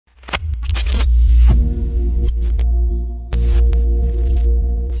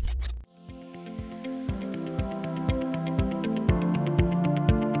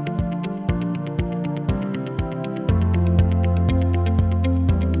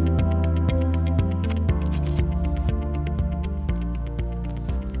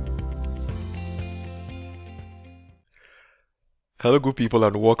Hello, good people,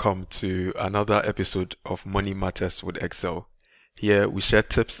 and welcome to another episode of Money Matters with Excel. Here we share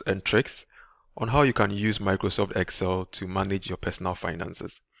tips and tricks on how you can use Microsoft Excel to manage your personal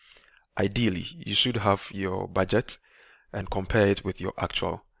finances. Ideally, you should have your budget and compare it with your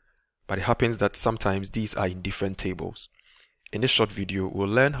actual, but it happens that sometimes these are in different tables. In this short video, we'll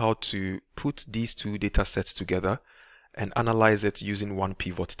learn how to put these two data sets together and analyze it using one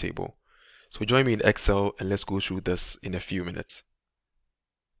pivot table. So join me in Excel and let's go through this in a few minutes.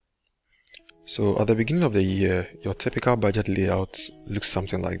 So at the beginning of the year, your typical budget layout looks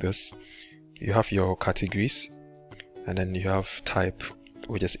something like this. You have your categories, and then you have type,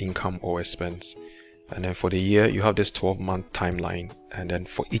 which is income or expense. And then for the year, you have this 12-month timeline, and then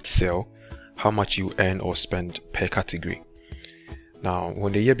for each cell, how much you earn or spend per category. Now,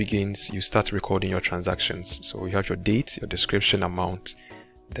 when the year begins, you start recording your transactions. So you have your date, your description, amount,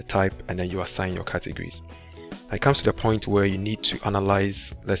 the type, and then you assign your categories. It comes to the point where you need to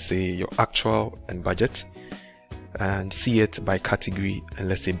analyze, let's say, your actual and budget and see it by category and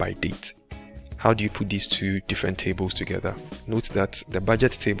let's say by date. How do you put these two different tables together? Note that the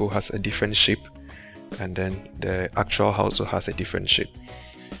budget table has a different shape and then the actual also has a different shape.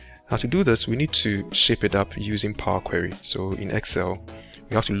 Now to do this, we need to shape it up using Power Query. So in Excel,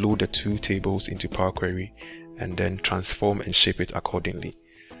 we have to load the two tables into Power Query and then transform and shape it accordingly.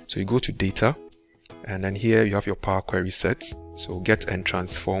 So you go to Data, and then here you have your Power Query sets. So get and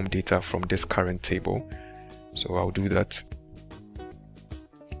transform data from this current table. So I'll do that.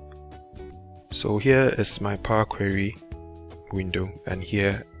 So here is my Power Query window, and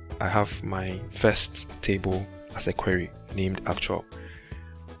here I have my first table as a query named actual.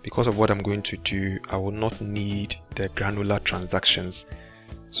 Because of what I'm going to do, I will not need the granular transactions.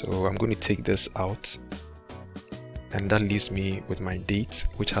 So I'm going to take this out. And that leaves me with my date,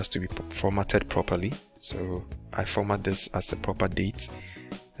 which has to be formatted properly. So I format this as a proper date,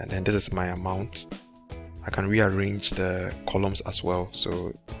 and then this is my amount. I can rearrange the columns as well.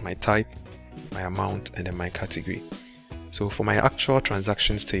 So my type, my amount, and then my category. So for my actual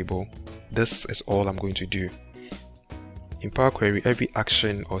transactions table, this is all I'm going to do. In Power Query, every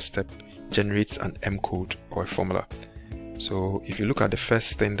action or step generates an M code or a formula. So if you look at the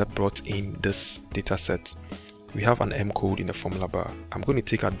first thing that brought in this data set, we have an M code in the formula bar. I'm going to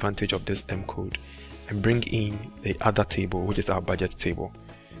take advantage of this M code and bring in the other table, which is our budget table.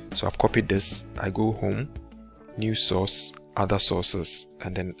 So I've copied this. I go home, new source, other sources,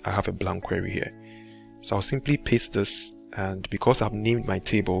 and then I have a blank query here. So I'll simply paste this, and because I've named my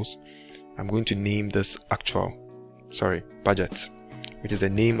tables, I'm going to name this budget, which is the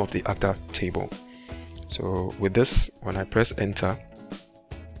name of the other table. So with this, when I press enter,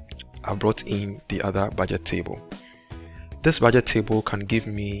 I brought in the other budget table. This budget table can give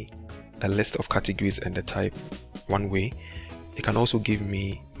me a list of categories and the type one way. It can also give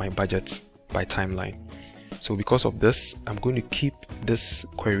me my budget by timeline. So because of this, I'm going to keep this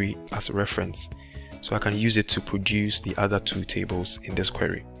query as a reference so I can use it to produce the other two tables in this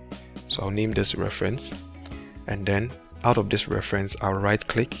query. So I'll name this reference, and then out of this reference, I'll right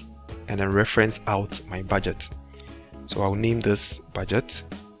click and then reference out my budget. So I'll name this budget.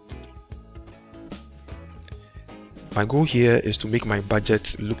 My goal here is to make my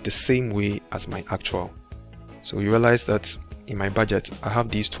budget look the same way as my actual. So you realize that in my budget, I have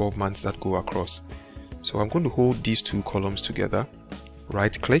these 12 months that go across. So I'm going to hold these two columns together,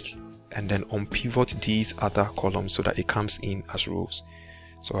 right click, and then unpivot these other columns so that it comes in as rows.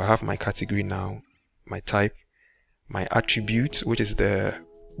 So I have my category now, my type, my attribute, which is the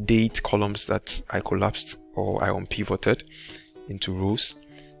date columns that I collapsed or I unpivoted into rows.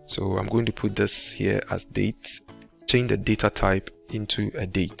 So I'm going to put this here as date. Change the data type into a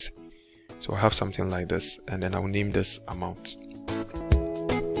date. So I have something like this, and then I'll name this amount.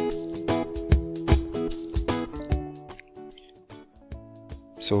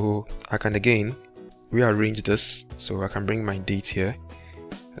 So I can again rearrange this, so I can bring my date here,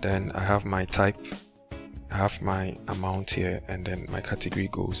 then I have my type, I have my amount here, and then my category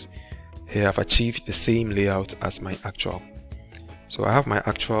goes here. I've achieved the same layout as my actual. So I have my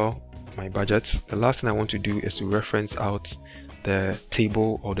actual, my budget. The last thing I want to do is to reference out the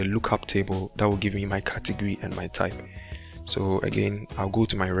table or the lookup table that will give me my category and my type. So again, I'll go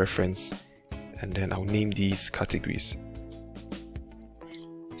to my reference and then I'll name these categories.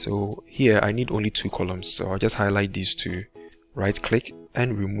 So here I need only two columns, so I'll just highlight these two, right click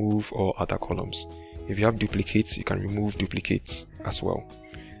and remove all other columns. If you have duplicates, you can remove duplicates as well.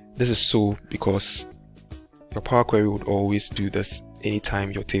 This is so because your Power Query would always do this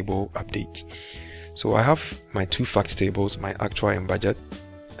anytime your table updates. So I have my two fact tables, my actual and budget,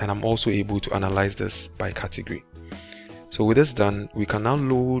 and I'm also able to analyze this by category. So with this done, we can now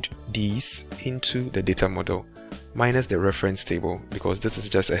load these into the data model minus the reference table, because this is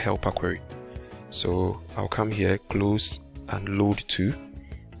just a helper query. So I'll come here, close and load to,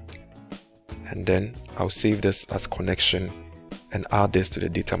 and then I'll save this as connection and add this to the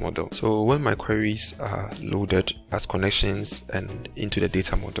data model. So when my queries are loaded as connections and into the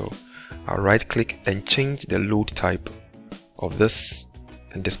data model, I'll right click and change the load type of this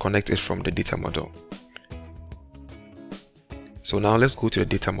and disconnect it from the data model. So now let's go to the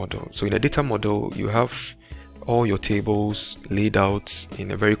data model. So in the data model, you have all your tables laid out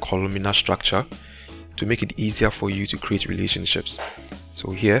in a very columnar structure to make it easier for you to create relationships.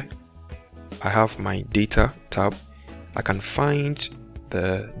 So here I have my data tab. I can find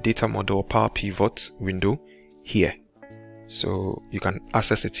the data model Power Pivot window here. So you can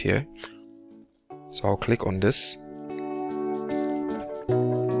access it here. So I'll click on this.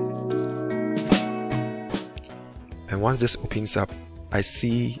 And once this opens up, I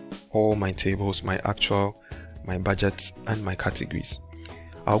see all my tables, my actual, my budgets, and my categories.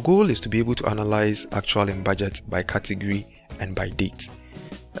 Our goal is to be able to analyze actual and budget by category and by date.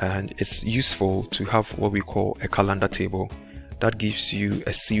 And it's useful to have what we call a calendar table that gives you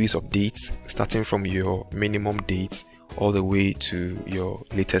a series of dates starting from your minimum date all the way to your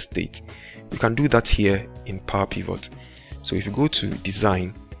latest date. You can do that here in Power Pivot. So if you go to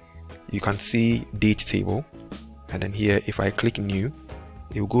design, you can see date table, and then here if I click new,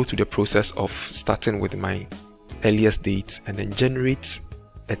 it will go through the process of starting with my earliest date and then generate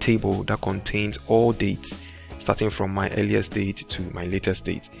a table that contains all dates starting from my earliest date to my latest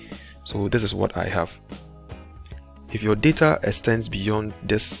date. So this is what I have. If your data extends beyond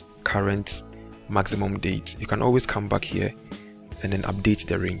this current maximum date, you can always come back here and then update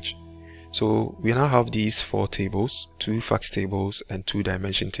the range. So we now have these 4 tables, 2 facts tables and 2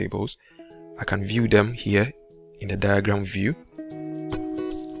 dimension tables. I can view them here in the diagram view.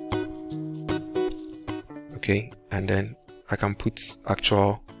 Okay, and then I can put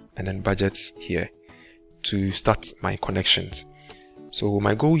actual and then budgets here to start my connections. So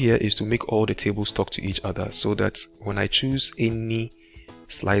my goal here is to make all the tables talk to each other so that when I choose any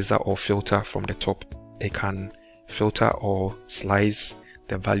slicer or filter from the top, it can filter or slice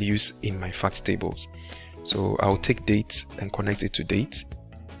the values in my fact tables. So I'll take date and connect it to date.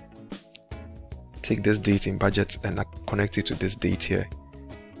 Take this date in budget and connect it to this date here.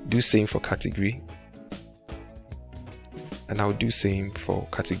 Do same for category. And I'll do same for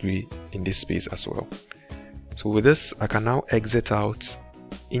category in this space as well. So with this, I can now exit out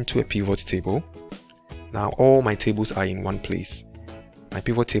into a pivot table. Now all my tables are in one place. My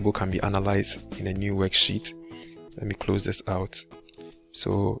pivot table can be analyzed in a new worksheet. Let me close this out.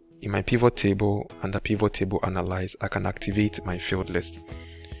 So in my pivot table, under pivot table analyze, I can activate my field list.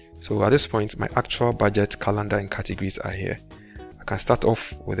 So at this point, my actual, budget, calendar and categories are here. I can start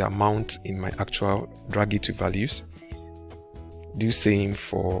off with the amount in my actual, drag it to values. Do same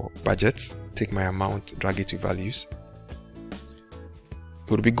for budgets, take my amount, drag it to values. It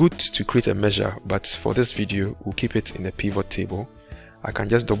would be good to create a measure, but for this video, we'll keep it in the pivot table. I can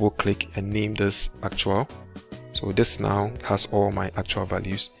just double click and name this actual. So this now has all my actual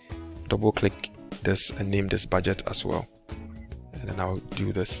values. Double click this and name this budget as well. And then I'll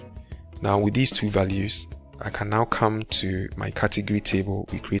do this. Now with these 2 values, I can now come to my category table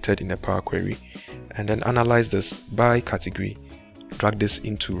we created in the Power Query and then analyze this by category. Drag this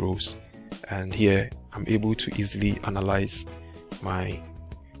into rows, and here I'm able to easily analyze my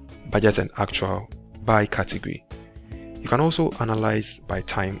budget and actual by category. You can also analyze by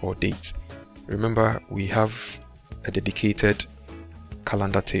time or date. Remember, we have a dedicated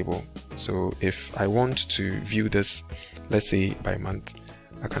calendar table. So if I want to view this, let's say by month,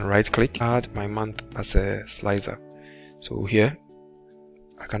 I can right click, add my month as a slicer. So here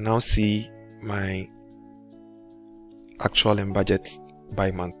I can now see my actual and budgets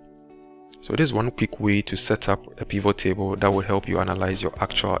by month. So this is one quick way to set up a pivot table that will help you analyze your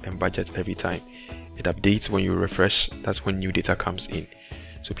actual and budget every time. It updates when you refresh, that's when new data comes in.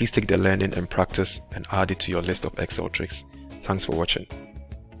 So please take the learning and practice and add it to your list of Excel tricks. Thanks for watching.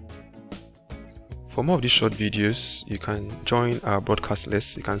 For more of these short videos, you can join our broadcast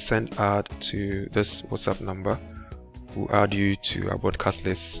list. You can send ad to this WhatsApp number. We'll add you to our broadcast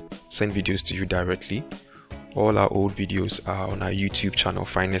list, send videos to you directly. All our old videos are on our YouTube channel,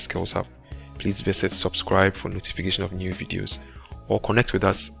 Finance Skills Hub. Please visit, subscribe for notification of new videos, or connect with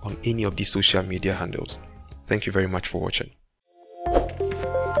us on any of these social media handles. Thank you very much for watching.